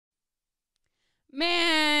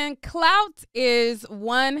Man, clout is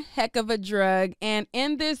one heck of a drug. And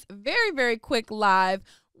in this very, very quick live,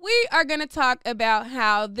 we are going to talk about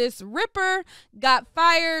how this Ripper got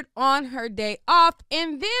fired on her day off.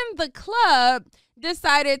 And then the club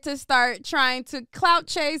decided to start trying to clout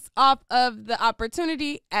chase off of the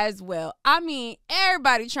opportunity as well. I mean,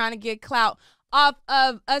 everybody trying to get clout off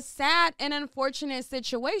of a sad and unfortunate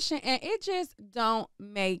situation, and it just don't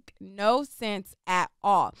make no sense at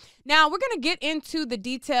all. Now, we're going to get into the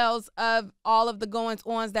details of all of the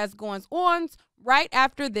goings-ons that's going-ons right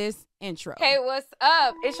after this intro. Hey, what's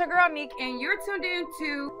up? It's your girl, Neek, and you're tuned in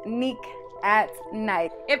to Neek at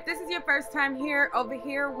Night. If this is your first time here, over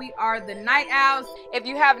here, we are the Night Owls. If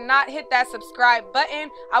you have not hit that subscribe button,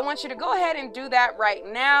 I want you to go ahead and do that right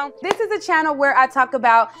now. This is a channel where I talk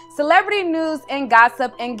about celebrity news and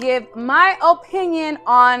gossip and give my opinion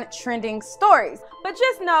on trending stories. But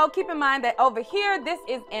just know, keep in mind that over here, this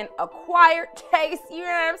is an acquired taste. You know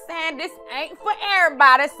what I'm saying? This ain't for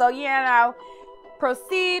everybody. So, you know,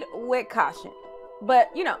 proceed with caution. But,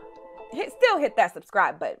 you know, still hit that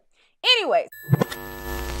subscribe button. Anyways.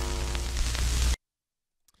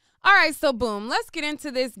 All right, so boom, let's get into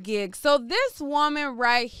this gig. So this woman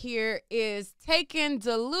right here is taking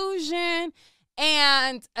delusion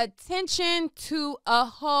and attention to a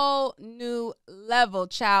whole new level,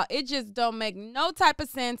 child. It just don't make no type of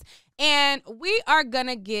sense, and we are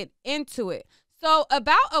gonna get into it. So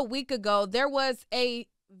about a week ago, there was a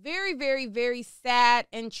very, very, very sad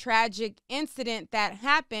and tragic incident that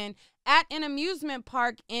happened at an amusement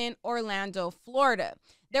park in Orlando, Florida.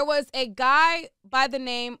 There was a guy by the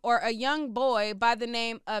name, or a young boy by the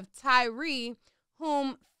name of Tyree,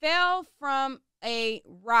 whom fell from a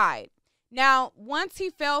ride. Now, once he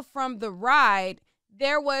fell from the ride,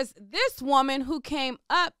 there was this woman who came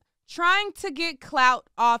up trying to get clout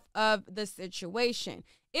off of the situation.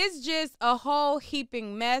 It's just a whole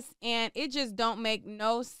heaping mess, and it just don't make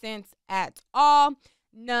no sense at all.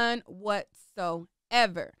 None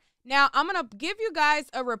whatsoever. Now, I'm going to give you guys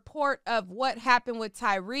a report of what happened with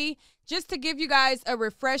Tyree, just to give you guys a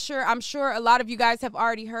refresher. I'm sure a lot of you guys have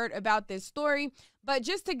already heard about this story, but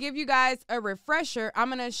just to give you guys a refresher, I'm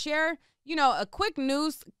going to share, you know, a quick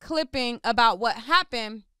news clipping about what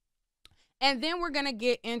happened, and then we're going to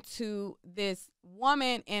get into this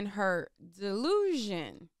woman and her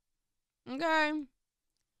delusion. Okay?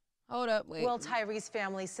 Hold up, wait. Well, Tyree's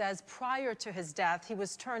family says prior to his death, he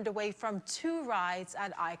was turned away from 2 rides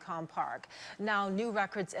at Icon Park. Now, new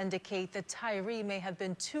records indicate that Tyree may have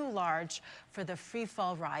been too large for the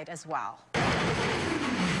free-fall ride as well.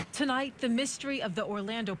 Tonight, the mystery of the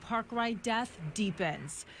Orlando Park ride death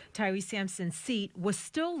deepens. Tyree Sampson's seat was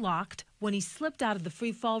still locked when he slipped out of the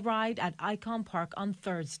free-fall ride at Icon Park on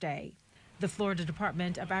Thursday. The Florida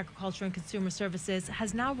Department of Agriculture and Consumer Services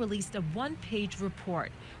has now released a 1-page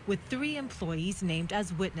report with 3 employees named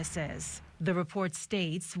as witnesses. The report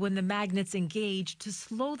states when the magnets engaged to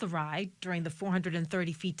slow the ride during the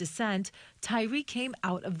 430-feet descent, Tyree came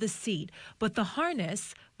out of the seat, but the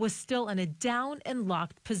harness was still in a down and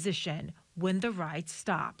locked position when the ride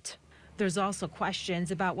stopped. There's also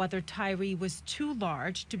questions about whether Tyree was too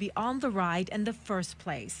large to be on the ride in the first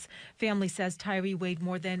place. Family says Tyree weighed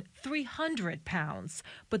more than 300 pounds,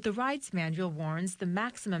 but the ride's manual warns the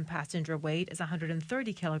maximum passenger weight is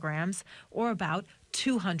 130 kilograms, or about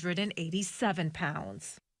 287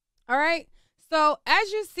 pounds. All right. So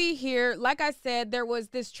as you see here, like I said, there was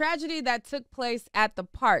this tragedy that took place at the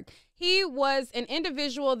park. He was an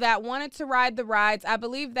individual that wanted to ride the rides. I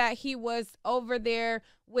believe that he was over there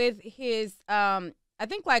with his, I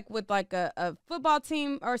think like with like a football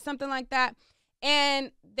team or something like that.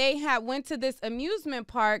 And they had went to this amusement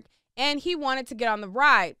park and he wanted to get on the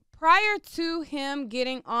ride. Prior to him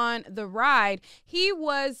getting on the ride, he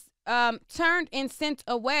was turned and sent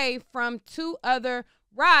away from 2 other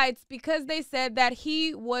rides because they said that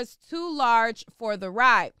he was too large for the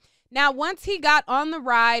ride. Now, once he got on the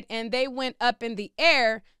ride and they went up in the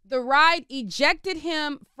air, the ride ejected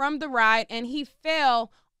him from the ride and he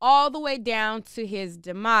fell all the way down to his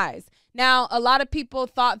demise. Now, a lot of people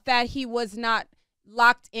thought that he was not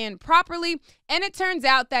locked in properly, and it turns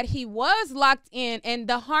out that he was locked in, and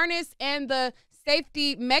the harness and the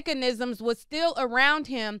safety mechanisms was still around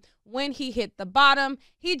him when he hit the bottom.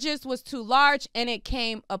 He just was too large and it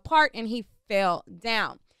came apart and he fell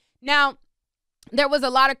down. Now, there was a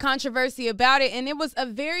lot of controversy about it, and it was a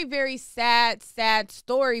very, very sad, sad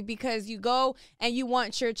story because you go and you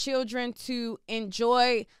want your children to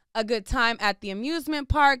enjoy a good time at the amusement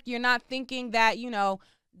park. You're not thinking that, you know,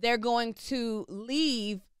 they're going to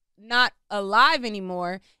leave not alive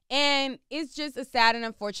anymore, and it's just a sad and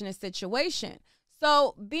unfortunate situation.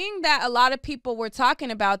 So being that a lot of people were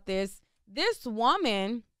talking about this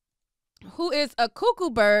woman who is a cuckoo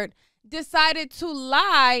bird decided to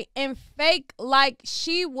lie and fake like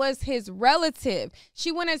she was his relative.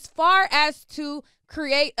 She went as far as to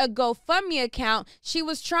create a GoFundMe account. She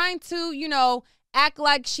was trying to, act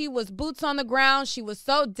like she was boots on the ground. She was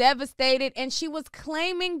so devastated, and she was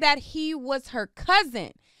claiming that he was her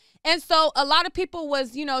cousin. And so a lot of people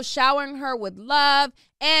was, showering her with love,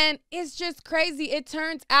 and it's just crazy. It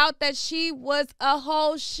turns out that she was a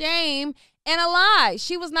whole shame and a lie.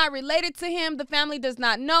 She was not related to him. The family does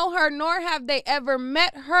not know her, nor have they ever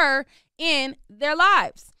met her in their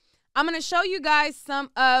lives. I'm going to show you guys some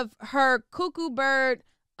of her cuckoo bird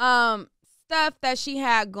stuff that she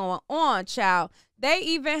had going on, child. They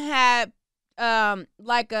even had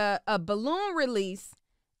like a balloon release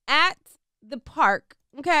at the park,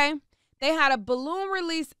 okay? They had a balloon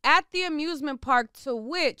release at the amusement park, to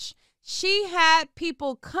which she had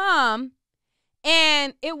people come,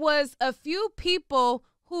 and it was a few people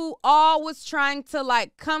who all was trying to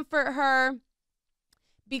like comfort her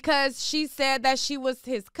because she said that she was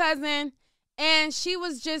his cousin. And she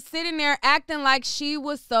was just sitting there acting like she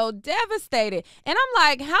was so devastated. And I'm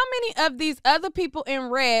like, how many of these other people in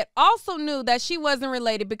red also knew that she wasn't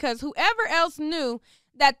related? Because whoever else knew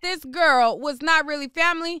that this girl was not really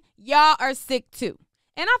family, y'all are sick too.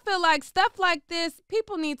 And I feel like stuff like this,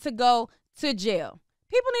 people need to go to jail.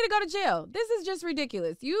 People need to go to jail. This is just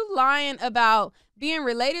ridiculous. You lying about being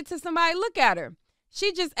related to somebody. Look at her.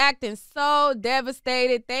 She just acting so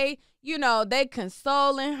devastated. They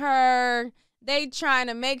consoling her. They trying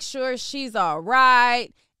to make sure she's all right.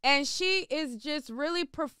 And she is just really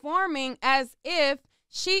performing as if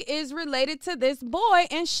she is related to this boy,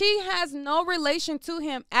 and she has no relation to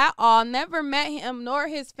him at all, never met him nor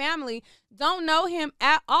his family, don't know him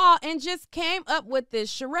at all, and just came up with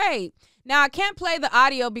this charade. Now, I can't play the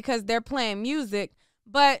audio because they're playing music,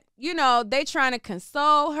 but, they trying to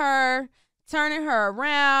console her, turning her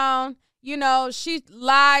around. She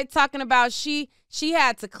lied, talking about she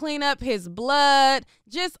had to clean up his blood,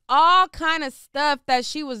 just all kind of stuff that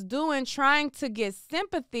she was doing, trying to get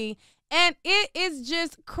sympathy. And it is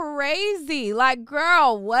just crazy. Like,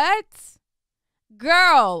 girl, what?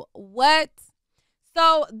 Girl, what?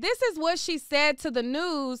 So this is what she said to the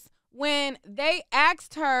news when they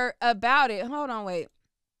asked her about it. Hold on, wait.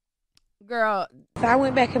 Girl. So I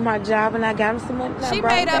went back in my job and I got him some money. She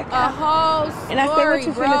made up a whole story, and I said, what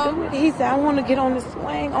you bro? finna do with it? He said, I want to get on the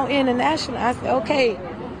swing on International. I said, okay,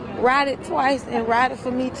 ride it twice and ride it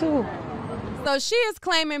for me too. So she is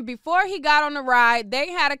claiming before he got on the ride,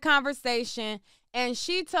 they had a conversation, and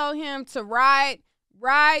she told him to ride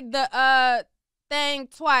the thing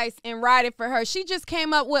twice and ride it for her. She just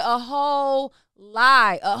came up with a whole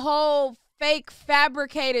lie, a whole fake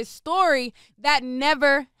fabricated story that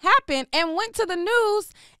never happened, and went to the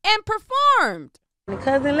news and performed. My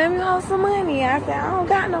cousin let me hold some money. I said, I don't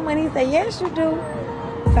got no money. He said, yes, you do.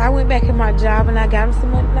 So I went back in my job and I got him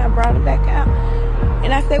some money and I brought it back out.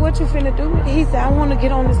 And I said, what you finna do with it? He said, I want to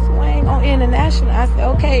get on the swing on International. I said,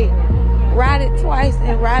 okay, ride it twice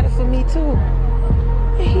and ride it for me too.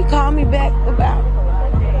 And he called me back about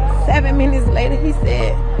 7 minutes later. He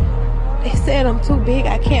said, they said I'm too big,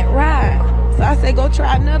 I can't ride. So I said, go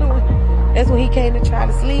try another one. That's when he came to try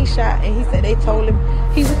the slingshot, and he said they told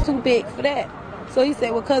him he was too big for that. So he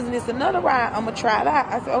said, well, cousin, it's another ride. I'm going to try it out.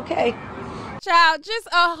 I said, okay. Child, just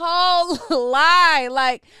a whole lie.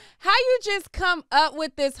 Like, how you just come up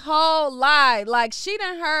with this whole lie? Like, she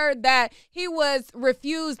done heard that he was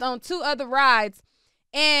refused on 2 other rides,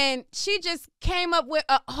 and she just came up with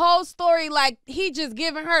a whole story like he just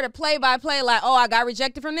giving her the play-by-play, like, oh, I got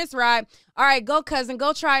rejected from this ride. All right, go, cousin,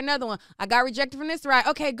 go try another one. I got rejected from this ride.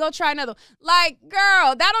 Okay, go try another one. Like,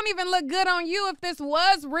 girl, that don't even look good on you if this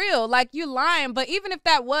was real. Like, you lying. But even if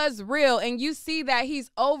that was real and you see that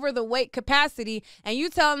he's over the weight capacity and you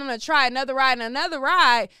telling him to try another ride and another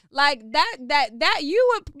ride, like, that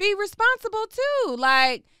you would be responsible too.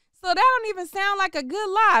 Like, so that don't even sound like a good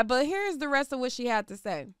lie, but here's the rest of what she had to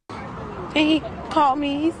say. And he called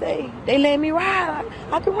me, he said, they let me ride.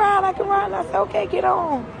 I can ride. And I said, okay, get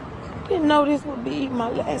on. Didn't know this would be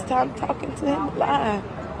my last time talking to him live.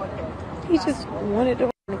 He just wanted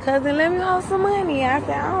to. My cousin let me hold some money. I said,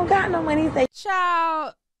 I don't got no money. He said,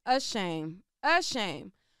 child, a shame. A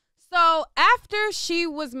shame. So after she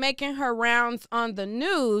was making her rounds on the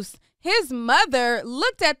news, his mother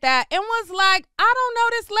looked at that and was like, I don't know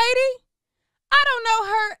this lady. I don't know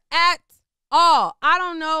her at all. I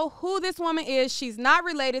don't know who this woman is. She's not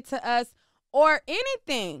related to us or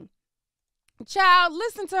anything. Child,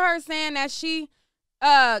 listen to her saying that she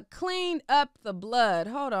cleaned up the blood.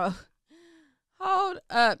 Hold on. Hold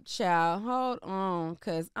up, child. Hold on.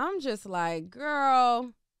 Because I'm just like,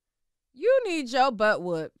 girl, you need your butt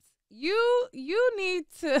whooped. You need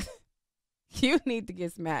to, you need to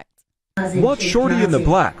get smacked. Watch Shorty in the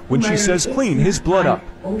black when she says clean his blood up.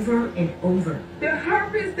 Over and over. The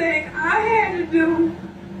herpes thing I had to do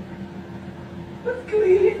was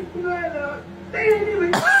clean his blood up. They didn't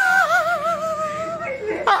even.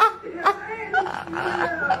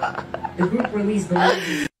 The group released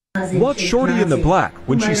balloons. Watch Shorty in the black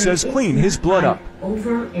when she says clean his blood up.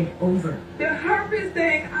 Over and over. The herpes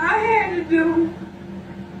thing I had to do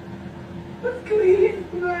was clean his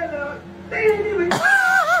blood up. They didn't even.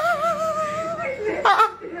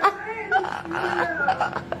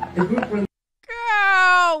 The group released.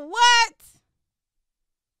 Girl, what?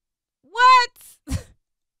 What?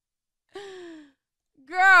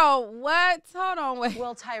 Girl, what? Hold on, wait.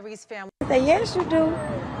 Will Tyree's family I said, yes, you do.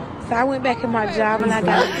 So I went back in my job and I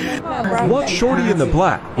got Watch Shorty in the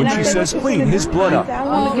black when she says clean his blood up. I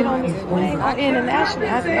want to get on this plane or international.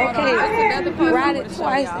 I said, okay, ride it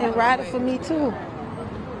twice and ride it for me too.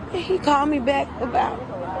 And he called me back about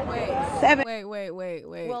 7. Wait.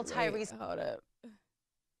 Will Tyree's hold up.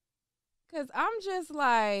 Because I'm just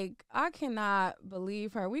like, I cannot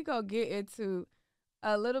believe her. We go get into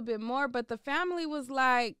a little bit more, but the family was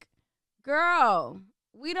like, girl,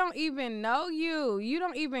 we don't even know you. You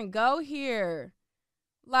don't even go here.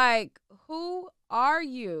 Like, who are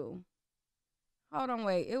you? Hold on,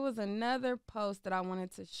 wait. It was another post that I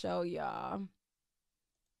wanted to show y'all.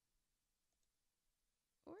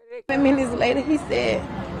 Minutes later, he said,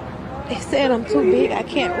 they said I'm too big. I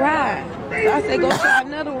can't ride. So I said, go try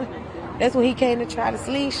another one. That's when he came to try the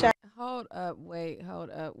slingshot. Hold up, wait.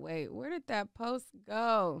 Where did that post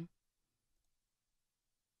go?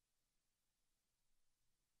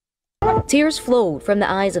 Tears flowed from the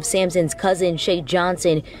eyes of Samson's cousin, Shay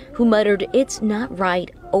Johnson, who muttered, "It's not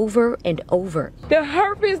right," over and over. The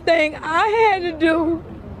herpes thing I had to do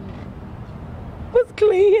was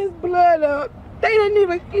clean his blood up. They didn't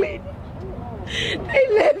even clean it. They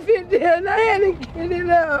left it there and I had to get it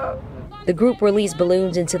up. The group released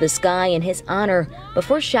balloons into the sky in his honor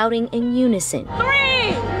before shouting in unison.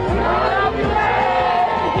 3!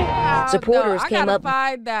 Supporters I came gotta up.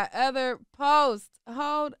 find that other post.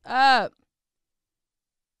 Hold up.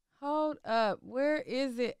 Where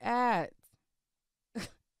is it at?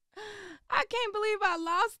 I can't believe I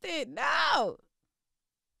lost it. No.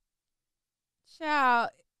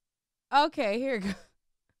 Child. Okay, here it goes.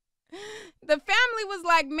 The family was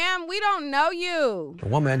like, ma'am, we don't know you. A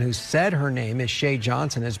woman who said her name is Shay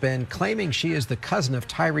Johnson has been claiming she is the cousin of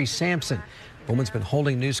Tyree Sampson. The woman's been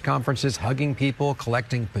holding news conferences, hugging people,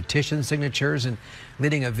 collecting petition signatures, and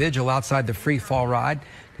leading a vigil outside the free fall ride,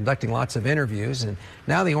 conducting lots of interviews. And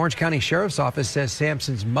now the Orange County Sheriff's Office says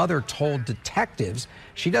Sampson's mother told detectives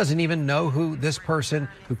she doesn't even know who this person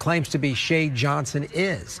who claims to be Shay Johnson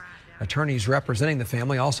is. Attorneys representing the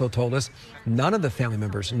family also told us none of the family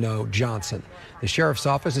members know Johnson. The sheriff's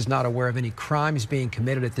office is not aware of any crimes being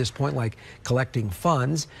committed at this point, like collecting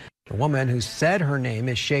funds. The woman who said her name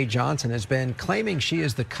is Shay Johnson has been claiming she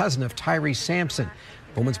is the cousin of Tyree Sampson.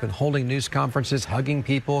 The woman's been holding news conferences, hugging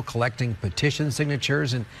people, collecting petition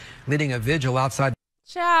signatures, and leading a vigil outside.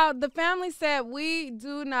 Child, the family said, we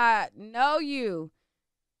do not know you.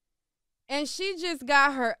 And she just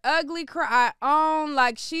got her ugly cry on,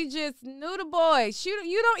 like she just knew the boy.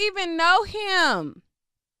 You don't even know him.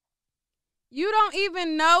 You don't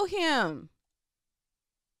even know him.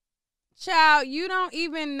 Child, you don't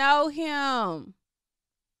even know him.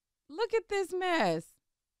 Look at this mess.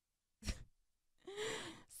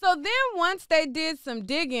 So then once they did some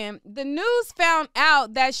digging, the news found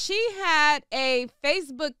out that she had a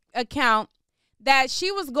Facebook account that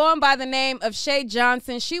she was going by the name of Shay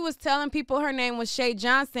Johnson. She was telling people her name was Shay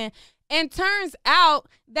Johnson. And turns out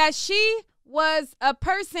that she was a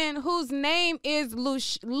person whose name is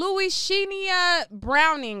Louisiana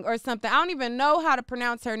Browning or something. I don't even know how to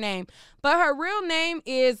pronounce her name. But her real name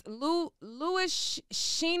is Louisiana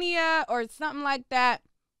or something like that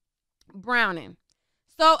Browning.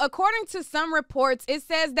 So according to some reports, it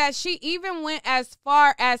says that she even went as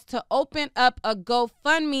far as to open up a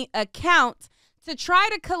GoFundMe account to try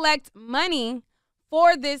to collect money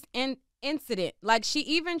for this incident. Like she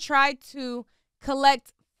even tried to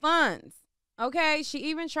collect funds. Okay, she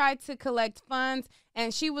even tried to collect funds,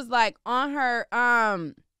 and she was like on her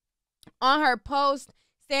post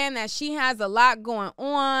saying that she has a lot going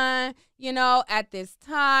on, you know, at this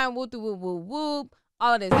time. Whoop whoop whoop whoop.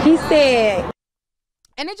 All of this. He said,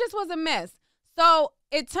 and it just was a mess. So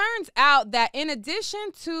it turns out that in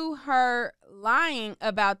addition to her lying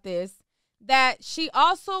about this, that she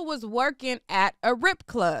also was working at a rip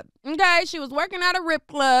club. Okay, she was working at a rip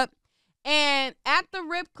club, and at the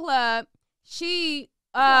rip club, she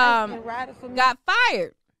got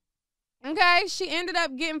fired. Okay, she ended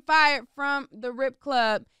up getting fired from the rip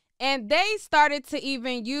club, and they started to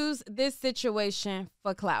even use this situation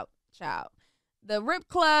for clout, child. The rip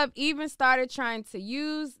club even started trying to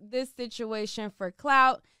use this situation for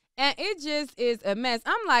clout, and it just is a mess.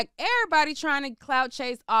 I'm like, everybody trying to clout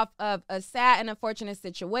chase off of a sad and unfortunate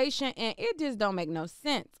situation, and it just don't make no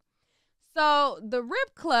sense. So the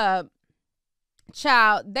rip club,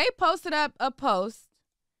 child, they posted up a post,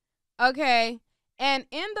 okay? And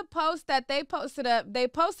in the post that they posted up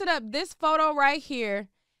this photo right here.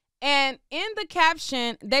 And in the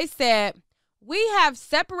caption, they said, "We have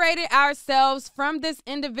separated ourselves from this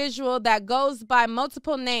individual that goes by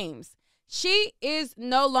multiple names. She is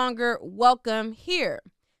no longer welcome here."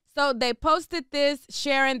 So they posted this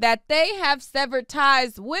sharing that they have severed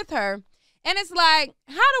ties with her. And it's like,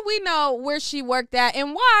 how do we know where she worked at?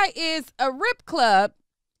 And why is a rip club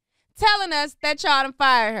telling us that y'all done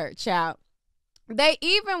fired her, child? They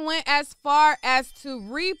even went as far as to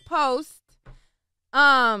repost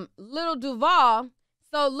Little Duval.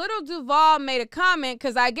 So Little Duval made a comment,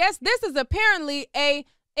 because I guess this is apparently a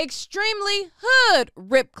extremely hood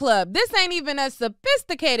rip club. This ain't even a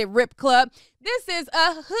sophisticated rip club. This is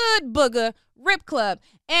a hood booger rip club.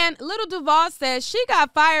 And Little Duval says she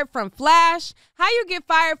got fired from Flash. How you get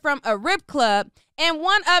fired from a rip club, and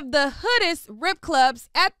one of the hoodest rip clubs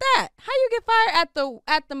at that? How you get fired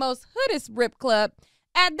at the most hoodest rip club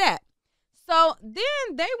at that? So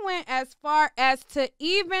then they went as far as to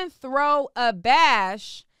even throw a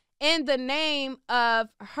bash in the name of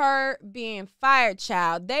her being fired,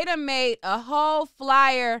 child. They done made a whole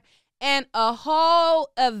flyer and a whole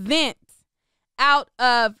event out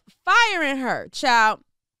of firing her, child.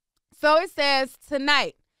 So it says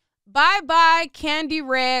tonight, bye-bye Candy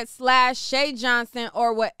Red / Shay Johnson,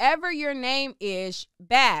 or whatever your name is,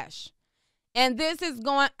 bash. And this is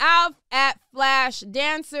going out at Flash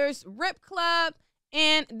Dancers Rip Club.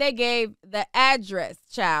 And they gave the address,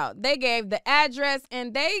 child. They gave the address,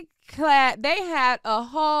 and they had a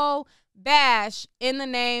whole bash in the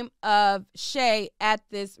name of Shay at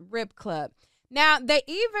this Rip Club. Now, they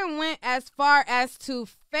even went as far as to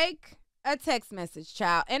fake a text message,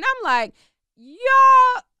 child. And I'm like,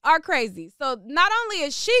 y'all are crazy. So not only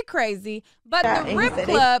is she crazy, but the Rip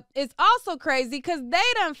Club is also crazy, because they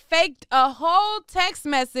done faked a whole text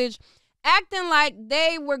message acting like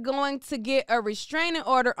they were going to get a restraining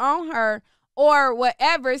order on her or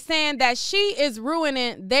whatever, saying that she is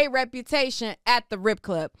ruining their reputation at the Rip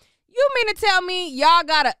Club. You mean to tell me y'all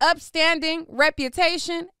got an upstanding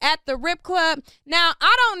reputation at the Rip Club? Now,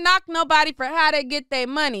 I don't knock nobody for how they get their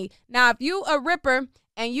money. Now, if you a ripper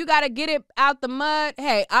and you got to get it out the mud,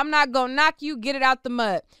 hey, I'm not going to knock you, get it out the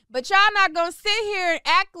mud. But y'all not going to sit here and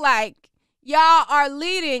act like y'all are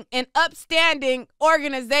leading an upstanding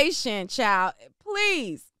organization, child.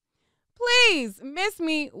 Please, miss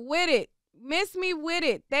me with it. Miss me with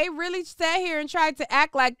it. They really sat here and tried to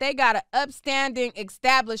act like they got an upstanding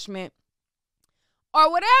establishment or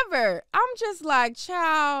whatever. I'm just like,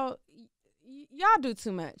 child, y'all do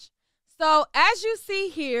too much. So as you see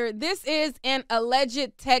here, this is an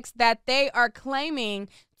alleged text that they are claiming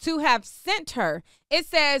to have sent her. It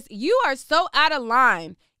says, "You are so out of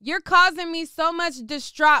line. You're causing me so much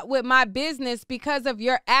distraught with my business because of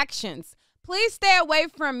your actions. Please stay away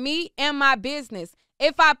from me and my business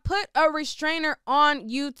if I put a restrainer on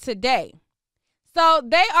you today." So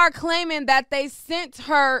they are claiming that they sent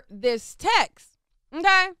her this text,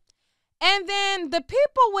 okay? And then the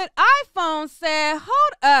people with iPhones said,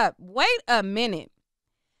 hold up, wait a minute.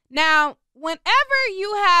 Now, whenever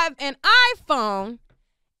you have an iPhone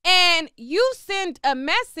and you send a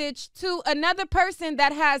message to another person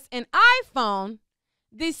that has an iPhone,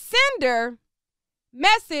 the sender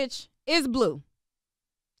message is blue.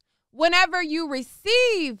 Whenever you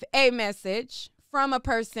receive a message from a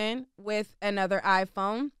person with another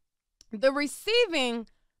iPhone, the receiving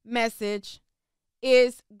message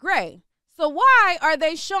is gray. So why are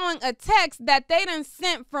they showing a text that they done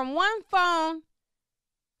sent from one phone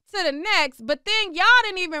to the next, but then y'all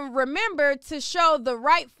didn't even remember to show the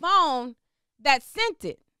right phone that sent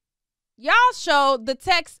it? Y'all showed the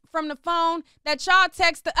text from the phone that y'all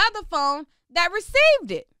text the other phone that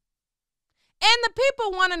received it. And the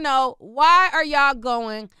people want to know, why are y'all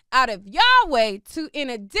going out of y'all way to, in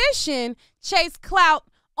addition, chase clout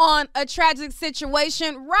on a tragic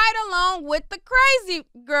situation right along with the crazy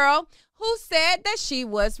girl who said that she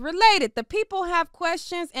was related? The people have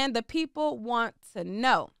questions, and the people want to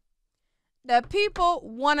know. The people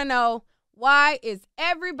want to know, Why is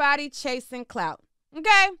everybody chasing clout?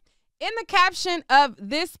 Okay. In the caption of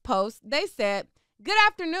this post, they said, "Good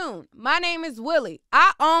afternoon. My name is Willie.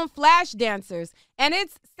 I own Flash Dancers, and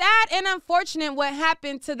it's sad and unfortunate what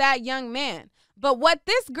happened to that young man. But what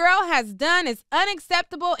this girl has done is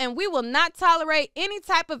unacceptable, and we will not tolerate any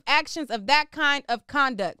type of actions of that kind of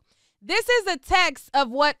conduct. This is a text of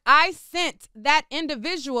what I sent that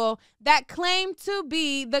individual that claimed to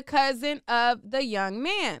be the cousin of the young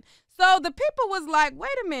man." So the people was like, wait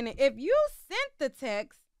a minute, if you sent the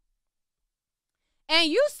text and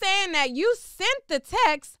you saying that you sent the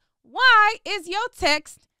text, why is your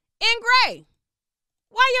text in gray?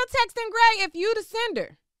 Why your text in gray if you the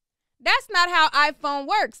sender? That's not how iPhone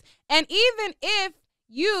works. And even if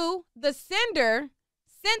you, the sender,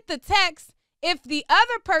 sent the text, if the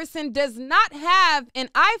other person does not have an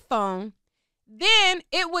iPhone, then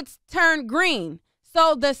it would turn green.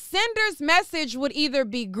 So the sender's message would either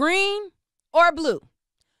be green or blue.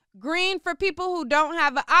 Green for people who don't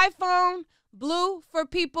have an iPhone, blue for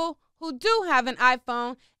people who do have an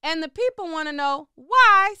iPhone. And the people want to know,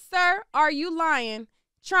 why, sir, are you lying,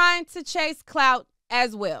 trying to chase clout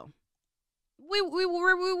as well? We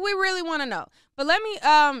really want to know. But let me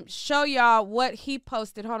show y'all what he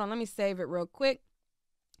posted. Hold on, let me save it real quick.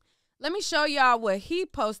 Let me show y'all what he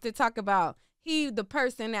posted. Talk about he, the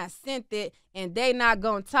person that sent it, and they not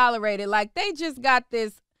gonna tolerate it. Like, they just got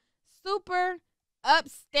this super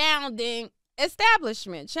upstanding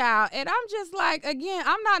establishment, child. And I'm just like, again,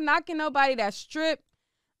 I'm not knocking nobody that's stripped,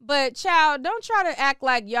 but child, don't try to act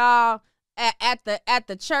like y'all at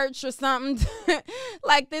the church or something.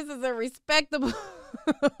 Like this is a respectable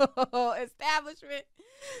establishment.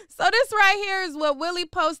 So this right here is what Willie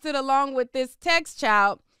posted along with this text,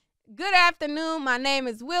 child. "Good afternoon. My name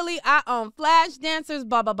is Willie. I own Flash Dancers,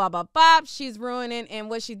 blah, blah, blah, blah, blah. She's ruining, and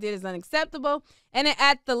what she did is unacceptable." And then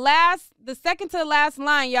at the second to the last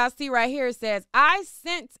line, y'all see right here, it says, "I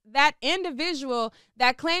sent that individual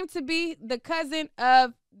that claimed to be the cousin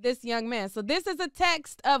of this young man." So this is a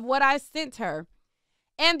text of what I sent her.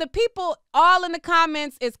 And the people all in the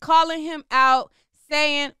comments is calling him out,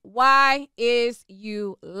 saying, "Why is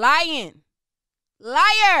you lying?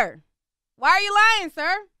 Liar. Why are you lying,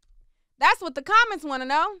 sir?" That's what the comments want to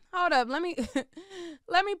know. Hold up. Let me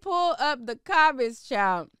pull up the comments,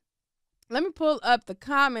 child. Let me pull up the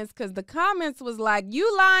comments, because the comments was like,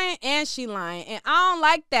 you lying and she lying. And I don't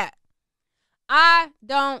like that. I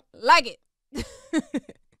don't like it.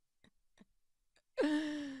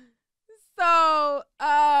 So,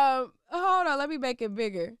 hold on. Let me make it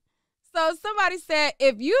bigger. So somebody said,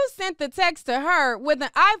 if you sent the text to her with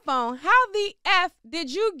an iPhone, how the F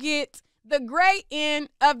did you get the gray end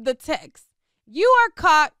of the text? You are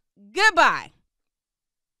caught. Goodbye.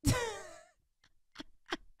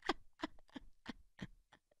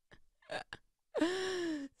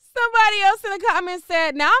 Somebody else in the comments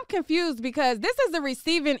said, now I'm confused because this is the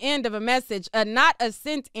receiving end of a message, not a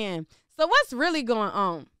sent end. So what's really going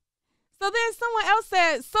on? So then someone else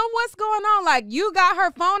said, so what's going on? Like, you got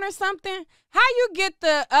her phone or something? How you get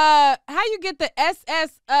the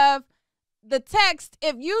SS of the text?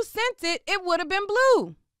 If you sent it, it would have been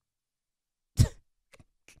blue.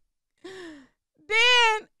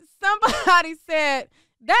 Then somebody said,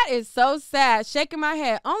 that is so sad. Shaking my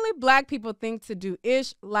head. Only black people think to do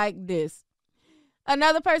ish like this.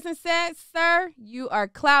 Another person said, sir, you are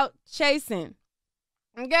clout chasing.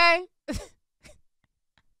 Okay?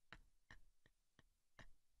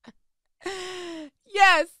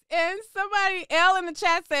 Yes, and somebody, L in the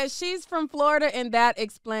chat says she's from Florida, and that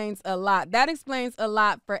explains a lot. That explains a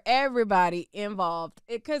lot for everybody involved,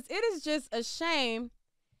 because it is just a shame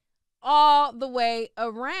all the way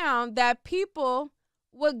around that people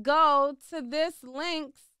would go to this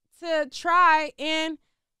lengths to try and,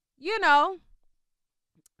 you know,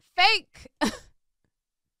 fake.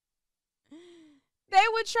 They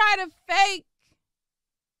would try to fake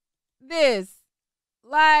this.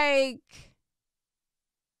 Like,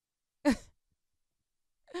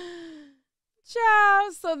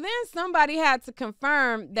 child. So then somebody had to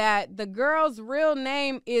confirm that the girl's real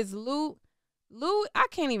name is Lou. I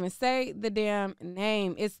can't even say the damn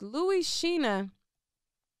name. It's Louis Sheena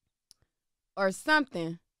or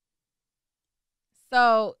something.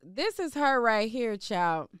 So this is her right here,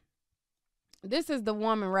 child. This is the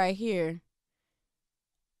woman right here.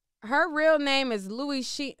 Her real name is Louis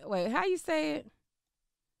Sheena. Wait, how you say it?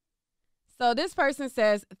 So this person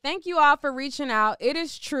says, thank you all for reaching out. It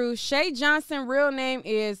is true. Shay Johnson' real name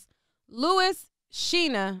is Louis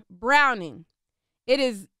Sheena Browning. It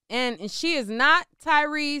is, and she is not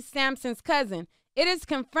Tyrese Sampson's cousin. It is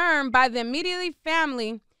confirmed by the immediate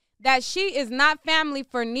family that she is not family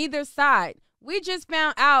for neither side. We just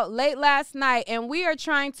found out late last night, and we are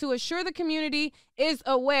trying to assure the community is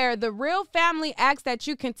aware. The real family asks that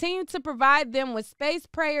you continue to provide them with space,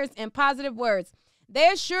 prayers, and positive words. They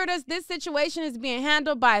assured us this situation is being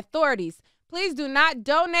handled by authorities. Please do not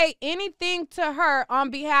donate anything to her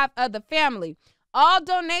on behalf of the family. All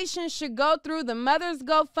donations should go through the mother's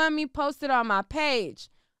GoFundMe posted on my page.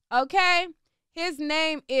 Okay? His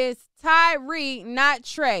name is Tyree, not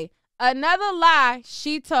Trey. Another lie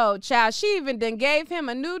she told, child. She even done gave him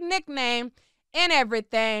a new nickname and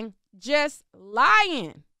everything. Just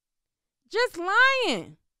lying. Just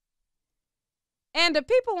lying. And the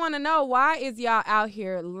people want to know, why is y'all out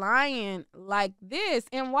here lying like this?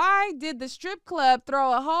 And why did the strip club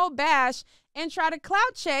throw a whole bash and try to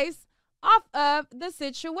clout chase off of the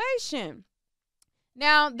situation?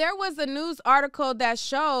 Now, there was a news article that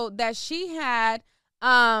showed that she had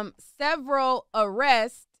several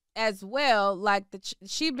arrests as well. Like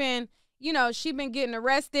she been getting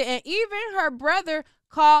arrested, and even her brother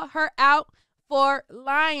called her out for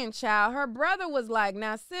lying, child. Her brother was like,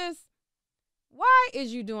 now, sis, why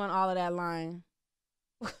is you doing all of that lying?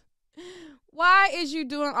 Why is you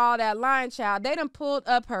doing all that lying, child? They done pulled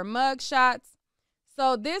up her mug shots.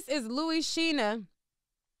 So this is Louis Sheena,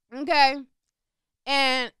 okay?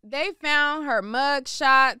 And they found her mug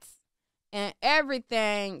shots and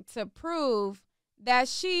everything to prove that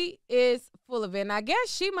she is full of it. And I guess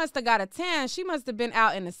she must have got a tan. She must have been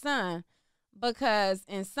out in the sun, because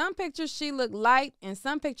in some pictures she looked light, in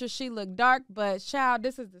some pictures she looked dark. But, child,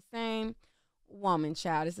 this is the same woman,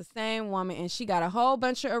 child. It's the same woman, and she got a whole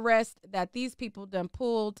bunch of arrests that these people done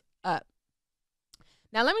pulled up.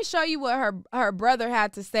 Now, let me show you what her brother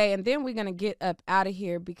had to say, and then we're going to get up out of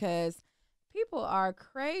here because people are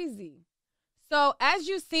crazy. So, as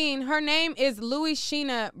you've seen, her name is Louis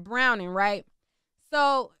Sheena Browning, right?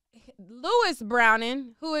 So, Louis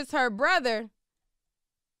Browning, who is her brother,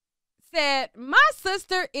 said, my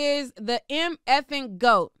sister is the MFing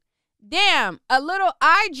GOAT. Damn, a little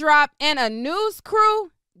eye drop and a news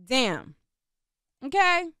crew? Damn.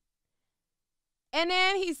 Okay? And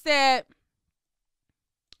then he said,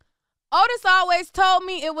 Otis always told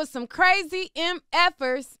me it was some crazy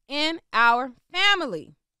MFers in our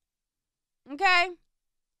family. Okay?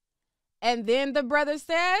 And then the brother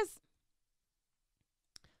says,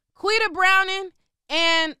 Quita Browning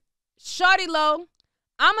and Shorty Low,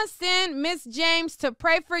 I'ma send Miss James to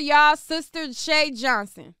pray for y'all sister Shay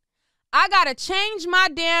Johnson. I gotta change my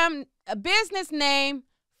damn business name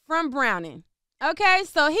from Browning. Okay,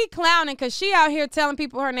 so he clowning because she out here telling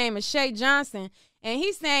people her name is Shay Johnson. And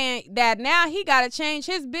he's saying that now he gotta change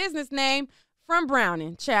his business name from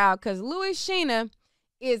Browning, child, because Louis Sheena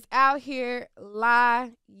is out here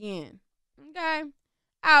lying. Okay?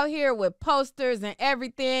 Out here with posters and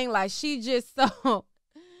everything, like she just so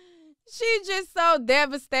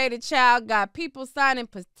devastated, child. Got people signing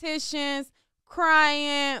petitions,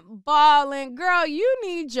 crying, bawling. Girl, you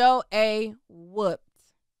need your A whooped.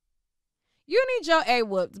 You need your A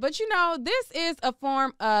whooped. But you know, this is a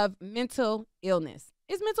form of mental illness.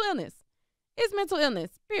 It's mental illness. It's mental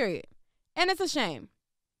illness, period. And it's a shame.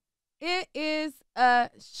 It is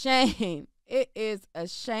a shame. It is a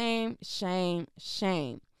shame, shame,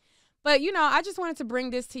 shame. But, you know, I just wanted to bring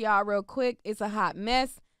this to y'all real quick. It's a hot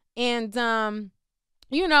mess. And,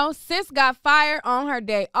 you know, sis got fired on her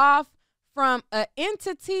day off from an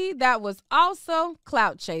entity that was also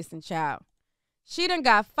clout chasing, child. She done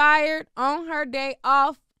got fired on her day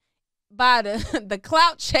off by the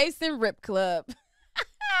clout chasing Rip Club.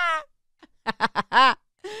 I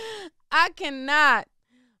cannot.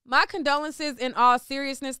 My condolences in all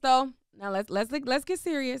seriousness, though. Now let's get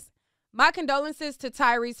serious. My condolences to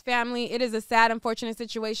Tyree's family. It is a sad, unfortunate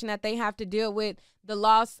situation that they have to deal with, the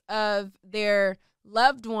loss of their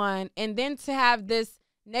loved one, and then to have this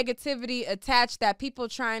negativity attached, that people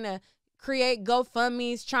trying to create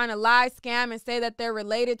GoFundMes, trying to lie, scam, and say that they're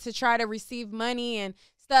related to try to receive money and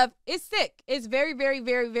stuff. It's sick. It's very, very,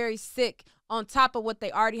 very, very sick on top of what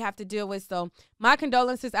they already have to deal with. So my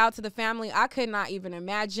condolences out to the family. I could not even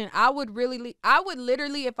imagine. I would literally,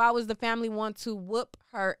 if I was the family, want to whoop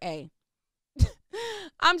her A.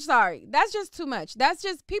 I'm sorry. That's just too much. That's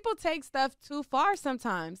just, people take stuff too far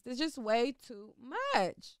sometimes. It's just way too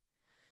much.